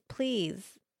 Jocelyn, please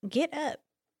get up.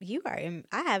 You are.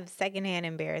 I have secondhand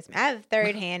embarrassment. I have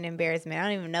third-hand embarrassment. I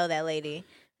don't even know that lady.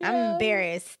 I'm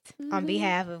embarrassed on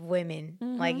behalf of women.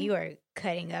 Like, you are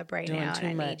cutting up right Doing now, too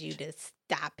and I much. need you to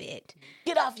stop it.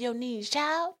 Get off your knees,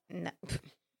 child. No,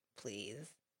 please.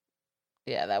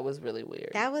 Yeah, that was really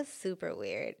weird. That was super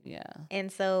weird. Yeah.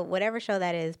 And so whatever show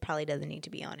that is probably doesn't need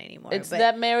to be on anymore. It's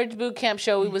that Marriage Boot Camp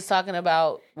show we was talking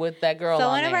about with that girl So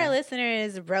on one of there. our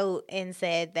listeners wrote and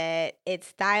said that it's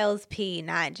Styles P,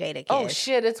 not Jada Kiss. Oh,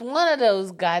 shit. It's one of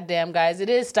those goddamn guys. It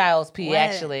is Styles P,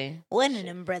 actually. One of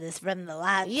them brothers from the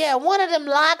Locks. Yeah, one of them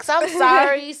locks. I'm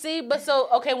sorry. You see? But so,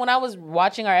 okay, when I was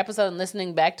watching our episode and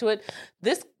listening back to it,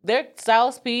 their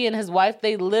Styles P and his wife,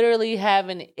 they literally have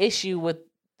an issue with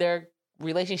their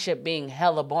relationship being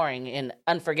hella boring and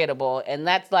unforgettable. And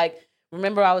that's like,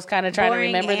 remember I was kind of trying to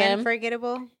remember them?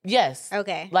 Unforgettable? Yes.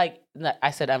 Okay. Like, no, I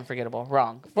said unforgettable.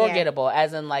 Wrong. Forgettable.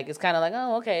 As in, like, it's kind of like,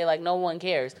 oh, okay, like, no one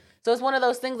cares. So it's one of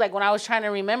those things, like, when I was trying to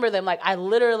remember them, like, I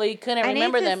literally couldn't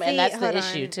remember them, and that's the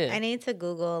issue, too. I need to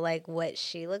Google, like, what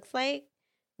she looks like.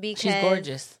 Because, she's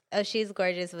gorgeous. Oh, she's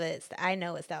gorgeous, but I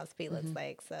know what Styles P looks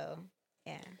like, so,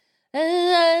 yeah.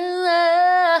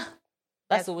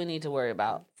 That's what we need to worry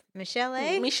about. Michelle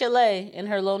A? Michelle A and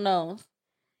her little nose.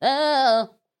 Oh.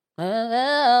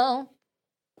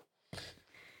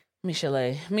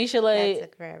 Michelet That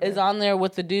took forever. is on there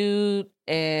with the dude,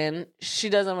 and she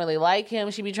doesn't really like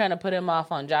him. She be trying to put him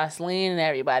off on Jocelyn and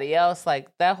everybody else. Like,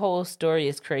 that whole story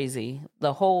is crazy.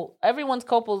 Everyone's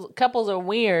couples are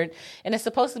weird, and it's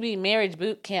supposed to be marriage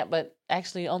boot camp, but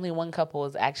actually only one couple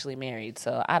is actually married.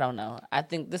 So I don't know. I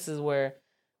think this is where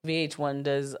VH1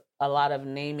 does a lot of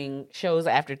naming shows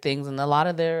after things, and a lot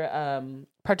of their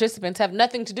participants have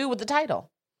nothing to do with the title.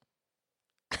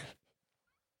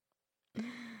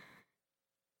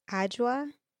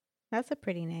 Adjoa? That's a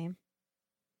pretty name.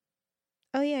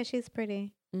 Oh, yeah, she's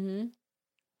pretty. Mm-hmm.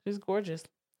 She's gorgeous.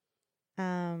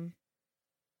 Oh,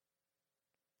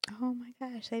 my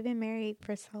gosh. They've been married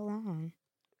for so long.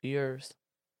 Yours.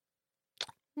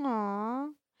 Aw.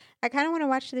 I kind of want to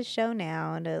watch this show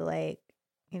now.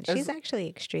 And she's actually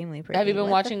extremely pretty. Have you been What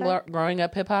the watching fuck? Growing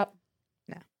Up Hip Hop?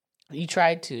 No. You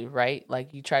tried to, right?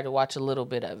 Like, you tried to watch a little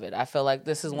bit of it. I feel like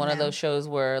this is one of No. those shows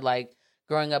where, like,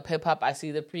 Growing Up Hip Hop, I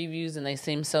see the previews and they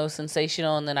seem so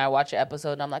sensational, and then I watch an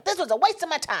episode and I'm like, this was a waste of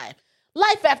my time.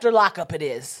 Life after lockup it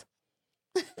is.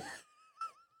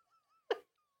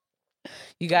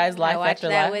 You guys, life I watched after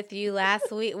that life? with you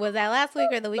last week. Was that last week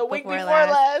or the week, The week before before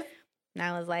last? last. And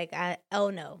I was like, oh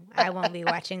no, I won't be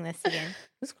watching this again.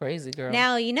 It's crazy, girl.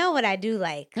 Now, you know what I do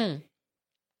like? Hmm.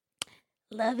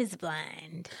 Love is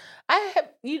Blind. I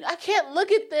can't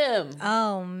look at them.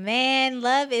 Oh man,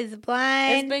 Love is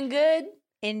Blind. It's been good.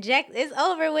 It's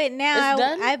over with now. It's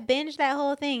done? I binged that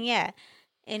whole thing. Yeah.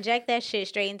 Inject that shit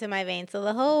straight into my veins. So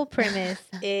the whole premise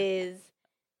is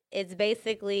it's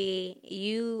basically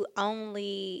you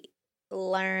only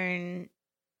learn,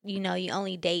 you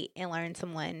only date and learn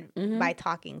someone Mhm. by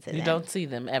talking to them. You don't see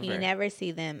them ever. You never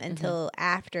see them until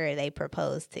after they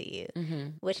propose to you, Mm-hmm.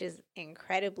 which is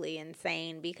incredibly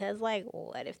insane because, like,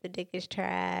 what if the dick is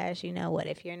trash? What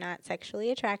if you're not sexually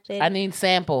attracted? I need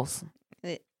samples.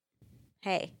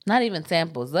 Hey, Not even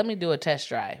samples. Let me do a test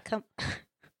drive. come.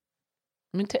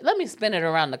 Let me spin it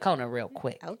around the corner real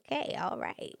quick. Okay, all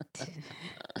right.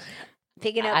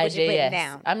 Picking up what you're putting IJS.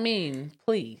 down. I mean,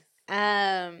 please.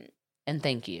 Um, And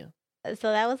thank you.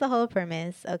 so that was the whole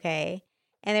premise, okay?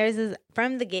 And there's this,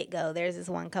 from the get-go, there's this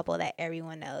one couple that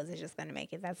everyone knows is just going to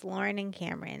make it. That's Lauren and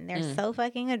Cameron. They're so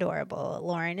fucking adorable.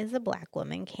 Lauren is a black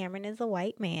woman. Cameron is a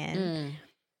white man. Mm.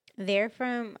 They're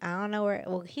from, I don't know where,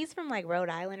 well, he's from like Rhode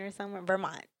Island or somewhere,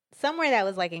 Vermont. Somewhere that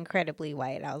was like incredibly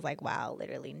white. I was like, wow,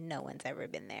 literally no one's ever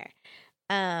been there.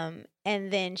 And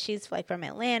then she's like from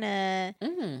Atlanta.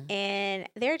 Mm. And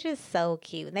they're just so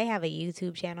cute. They have a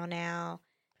YouTube channel now.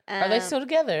 Are they still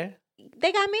together?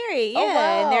 They got married, Oh,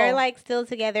 yeah. And they're wow. like still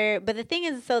together. But the thing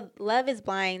is, so Love is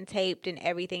Blind taped and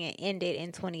everything, it ended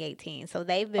in 2018. So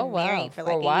they've been married for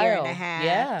like a year and a half.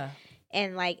 Yeah.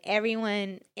 And like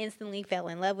everyone instantly fell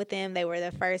in love with them. They were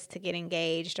the first to get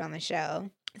engaged on the show.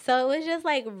 So it was just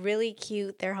like really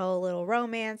cute, their whole little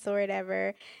romance or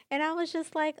whatever. And I was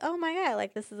just like, oh my God,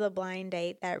 like this is a blind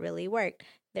date that really worked.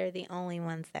 They're the only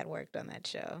ones that worked on that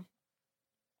show.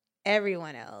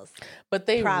 Everyone else. But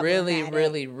they really, Problematic.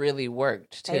 really, really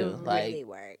worked too. They Like really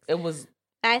worked. it was.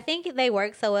 I think they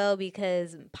work so well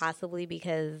possibly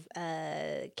because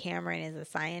Cameron is a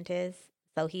scientist.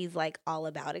 So he's like all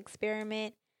about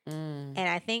experiment. Mm. And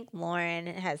I think Lauren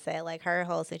has said like her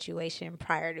whole situation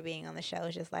prior to being on the show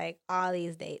is just like all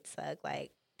these dates suck.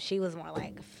 Like she was more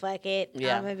like, fuck it.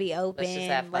 Yeah. I'm going to be open. just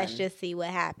have Let's fun. just see what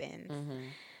happens. Mhm.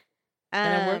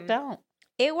 And it worked out.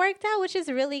 It worked out, which is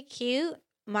really cute.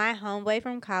 My homeboy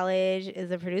from college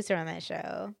is a producer on that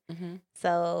show. Mm-hmm.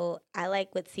 So I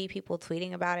would see people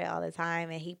tweeting about it all the time,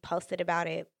 and he posted about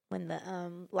it when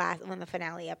the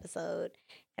finale episode.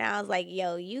 And I was like,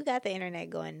 yo, you got the internet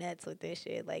going nuts with this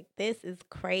shit. Like, this is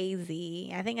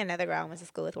crazy. I think another girl I went to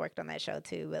school with worked on that show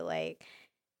too, but like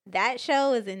that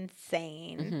show is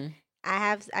insane.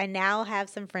 Mm-hmm. I now have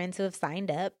some friends who have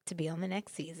signed up to be on the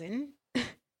next season.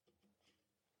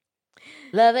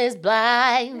 Love is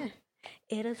blind.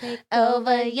 It'll take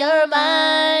Over your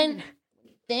mind.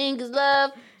 Think is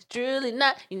love. It's truly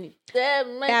not.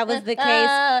 That was the case.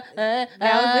 That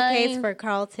was the case for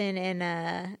Carlton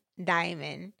and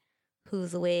Diamond,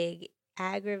 whose wig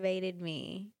aggravated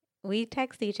me. We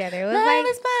text each other. It was Love like,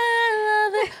 is blind.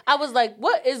 Love is... I was like,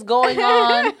 what is going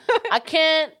on? I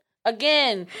can't.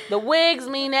 Again, the wigs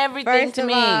mean everything first to of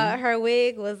me. all, her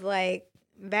wig was like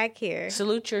back here.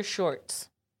 Salute your shorts.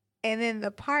 And then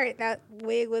that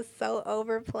wig was so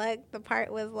overplucked. The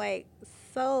part was like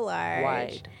so large.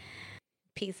 Wide.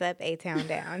 Piece up, A-Town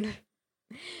down.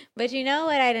 But you know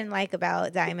what I didn't like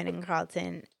about Diamond and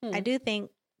Carlton? I do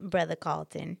think Brother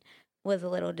Carlton was a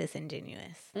little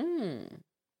disingenuous. Mm.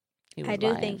 He was I do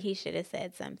lying. think he should have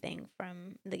said something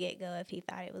from the get-go if he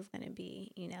thought it was going to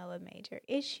be, a major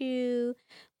issue.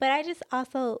 But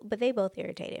but they both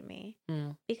irritated me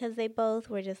because they both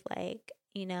were just like,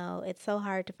 it's so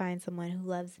hard to find someone who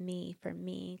loves me for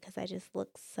me because I just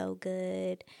look so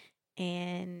good.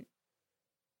 And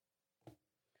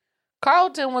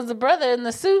Carlton was the brother in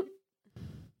the suit.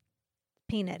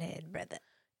 Peanut head brother.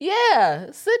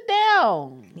 Yeah, sit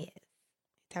down. Yes.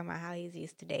 Talking about how he's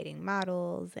used to dating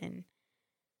models and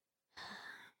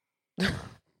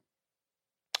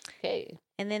Okay.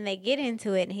 and then they get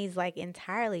into it and he's like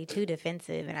entirely too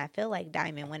defensive, and I feel like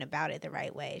Diamond went about it the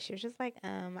right way. She was just like,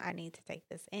 I need to take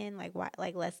this in, like, why,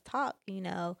 like, let's talk,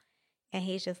 and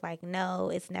he's just like, no,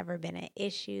 it's never been an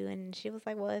issue. And she was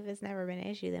like, well, if it's never been an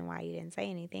issue, then why you didn't say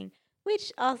anything,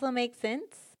 which also makes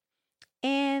sense.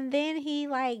 And then he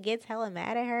like gets hella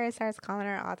mad at her and starts calling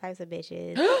her all types of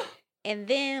bitches. And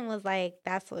then was like,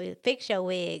 that's what, fix your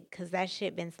wig, because that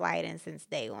shit been sliding since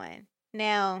day one.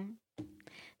 Now,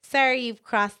 sir, you've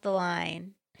crossed the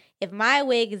line. If my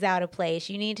wig is out of place,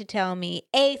 you need to tell me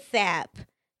ASAP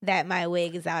that my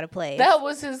wig is out of place. That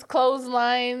was his closing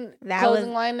line to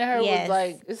her. Yes. Was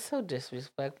like, it's so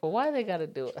disrespectful. Why they got to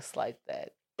do us like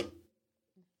that?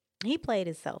 He played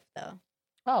himself, though.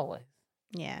 Always.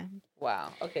 Yeah.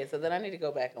 Wow. Okay, so then I need to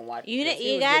go back and watch.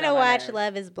 You gotta watch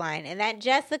Love is Blind, and that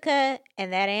Jessica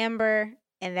and that Amber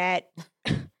and that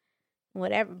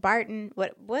whatever Barton.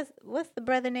 What's the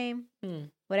brother name?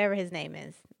 Whatever his name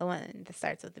is, the one that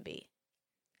starts with the B.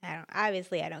 I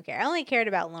don't care. I only cared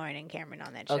about Lauren and Cameron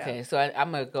on that show. Okay, so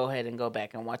I'm gonna go ahead and go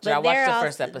back and watch it. I watched the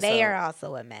first episode. They are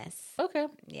also a mess. Okay.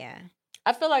 Yeah.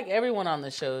 I feel like everyone on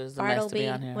the show is a mess to be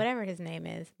on here. Whatever his name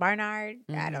is, Barnard.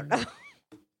 I don't know.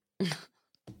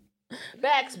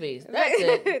 Baxby's. That's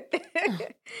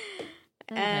it.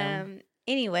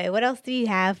 Anyway, what else do you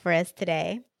have for us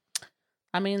today?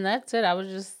 I mean, that's it. I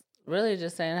was just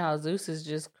saying how Zeus is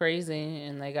just crazy,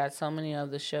 and they got so many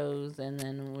other shows. And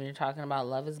then we're talking about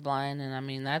Love is Blind, and I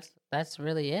mean that's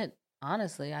really it.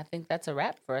 Honestly, I think that's a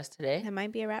wrap for us today. That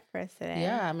might be a wrap for us today.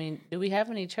 Yeah, I mean, do we have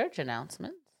any church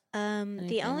announcements?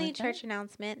 The only church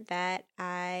announcement that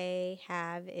I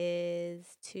have is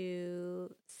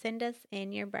to send us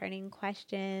in your burning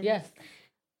questions. Yes.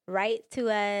 Write to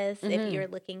us if you're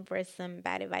looking for some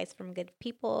bad advice from good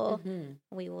people.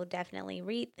 We will definitely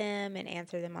read them and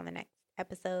answer them on the next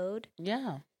episode.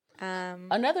 Yeah.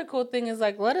 Another cool thing is,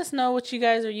 like, let us know what you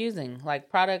guys are using, like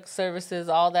products, services,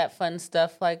 all that fun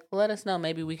stuff. Like, let us know.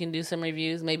 Maybe we can do some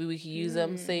reviews. Maybe we can use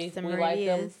them. See if we like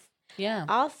them. Yeah.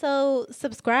 Also,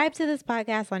 subscribe to this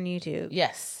podcast on YouTube.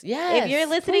 Yes. Yes. If you're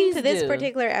listening to this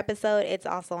particular episode, it's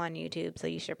also on YouTube, so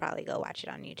you should probably go watch it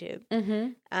on YouTube.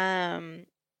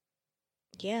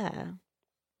 Yeah.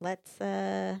 Let's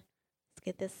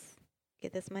get this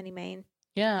money made.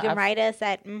 Yeah. You can write us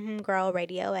at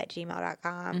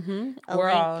girlradio@gmail.com. A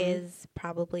link is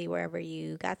probably wherever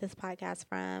you got this podcast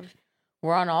from.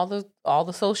 We're on all the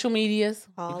social medias.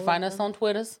 You can find us on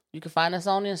Twitters. You can find us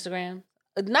on Instagram.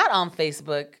 Not on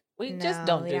Facebook. We just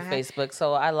don't do Facebook.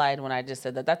 So I lied when I just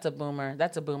said that. That's a boomer.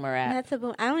 That's a boomer app. I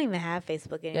don't even have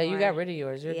Facebook anymore. Yeah, you got rid of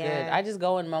yours. You're good. I just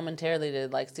go in momentarily to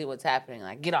like see what's happening.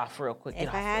 Like, get off real quick.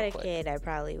 If I had a kid, I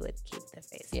probably would keep the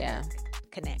Facebook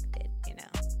connected.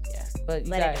 Yes, but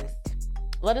you guys,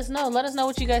 let us know. Let us know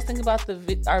what you guys think about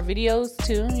our videos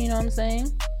too. You know what I'm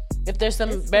saying? If there's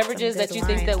some beverages that you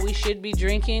think that we should be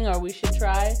drinking or we should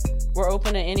try, we're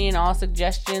open to any and all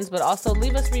suggestions. But also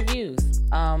leave us reviews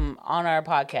on our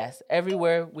podcast.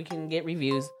 Everywhere we can get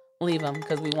reviews, leave them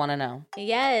because we want to know.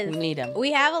 Yes. We need them.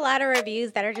 We have a lot of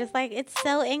reviews that are just like, it's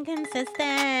so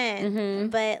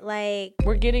inconsistent. But like,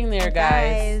 we're getting there,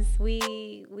 guys.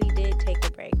 We did take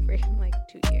a break for like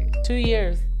 2 years. 2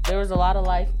 years. There was a lot of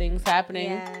life things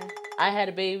happening. Yeah. I had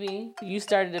a baby. You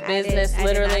started a business,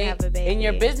 literally. I did not have a baby. And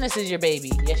your business is your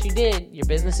baby. Yes, you did. Your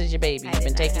business is your baby. You've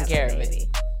been taking care of it.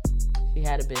 She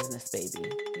had a business baby.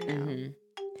 No.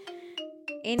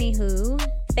 Anywho,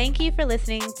 thank you for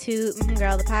listening to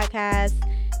Girl the podcast.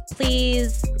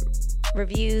 Please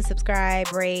review,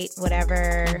 subscribe, rate,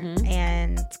 whatever,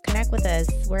 and connect with us.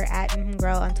 We're at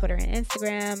Girl on Twitter and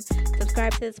Instagram.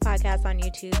 Subscribe to this podcast on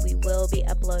YouTube. We will be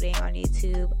uploading on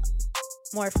YouTube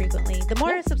more frequently. The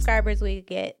more subscribers we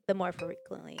get, the more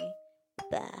frequently.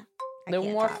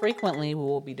 Frequently we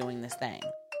will be doing this thing.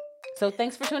 So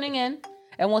thanks for tuning in,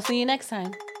 and we'll see you next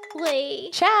time.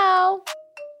 Wait. Ciao.